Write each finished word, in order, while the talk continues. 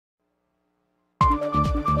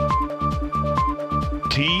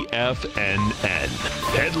TFNN.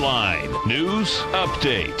 Headline News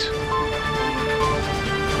Update.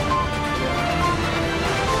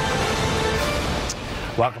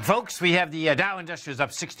 Welcome, folks. We have the Dow Industrials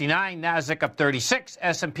up 69, Nasdaq up 36,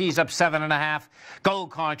 S&P's up 7.5.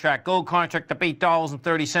 Gold contract up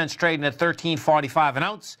 $8.30, trading at $13.45 an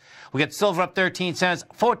ounce. We got silver up 13 cents,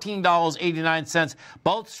 $14.89.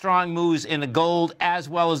 Both strong moves in the gold as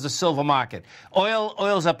well as the silver market.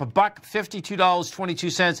 Oil's up $1,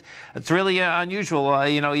 $52.22. It's really unusual.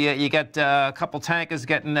 You get a couple tankers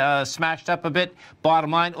getting smashed up a bit.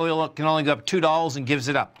 Bottom line, oil can only go up $2 and gives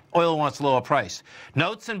it up. Oil wants lower price.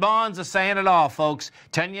 Notes and bonds are saying it all, folks.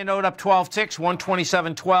 10-year note up 12 ticks,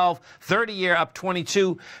 127.12. 30-year up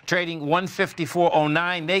 22, trading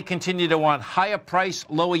 154.09. They continue to want higher price,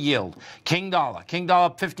 lower yield. King dollar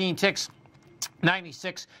up 15 ticks,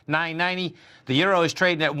 96.990. The euro is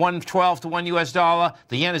trading at 112 to 1 US dollar.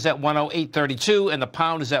 The yen is at 108.32, and the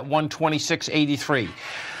pound is at 126.83.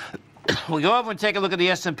 We go over and take a look at the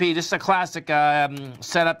S&P. This is a classic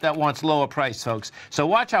setup that wants lower price, folks. So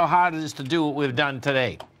watch how hard it is to do what we've done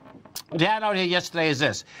today. What we had out here yesterday is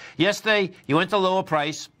this. Yesterday, you went to lower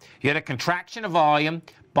price. You had a contraction of volume.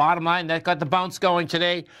 Bottom line, that got the bounce going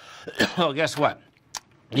today. Well, guess what?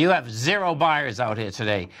 You have zero buyers out here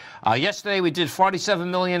today. Yesterday, we did 47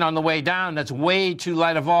 million on the way down. That's way too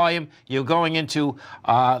light a volume. You're going into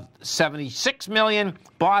 76 million.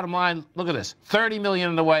 Bottom line, look at this, 30 million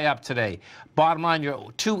on the way up today. Bottom line, you're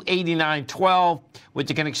 289.12. What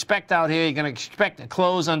you can expect out here, you're going to expect a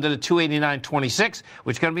close under the 289.26,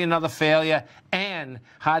 which is going to be another failure. And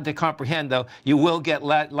hard to comprehend, though, you will get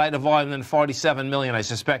lighter volume than 47 million, I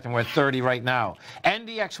suspect, and we're at 30 right now.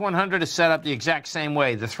 NDX 100 is set up the exact same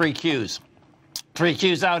way, the 3 Qs. 3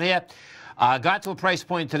 Qs out here. Got to a price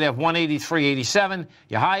point today of 183.87.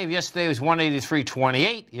 Your high of yesterday was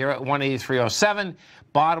 183.28. You're at 183.07.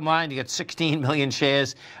 Bottom line, you got 16 million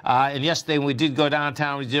shares. And yesterday, when we did go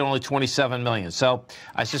downtown, we did only 27 million. So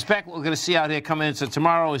I suspect what we're going to see out here coming in. So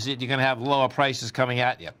tomorrow is that you're going to have lower prices coming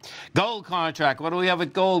at you. Gold contract. What do we have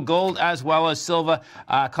with gold? Gold as well as silver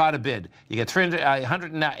caught a bid. You get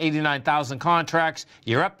 189,000 contracts.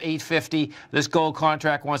 You're up 850. This gold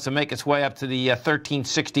contract wants to make its way up to the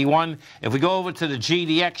 1361. If we go over to the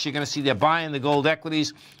GDX, you're going to see they're buying the gold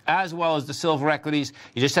equities as well as the silver equities.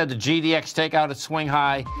 You just had the GDX take out its swing high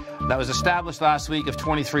that was established last week of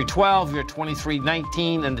 23.12. You're at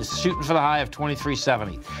 23.19 and it's shooting for the high of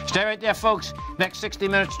 23.70. Stay right there, folks. Next 60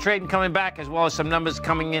 minutes of trading coming back, as well as some numbers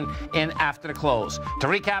coming in after the close. To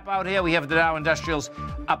recap out here, we have the Dow Industrials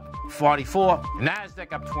up 44,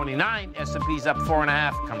 Nasdaq up 29, S&P's up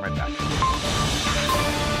 4.5. Come right back.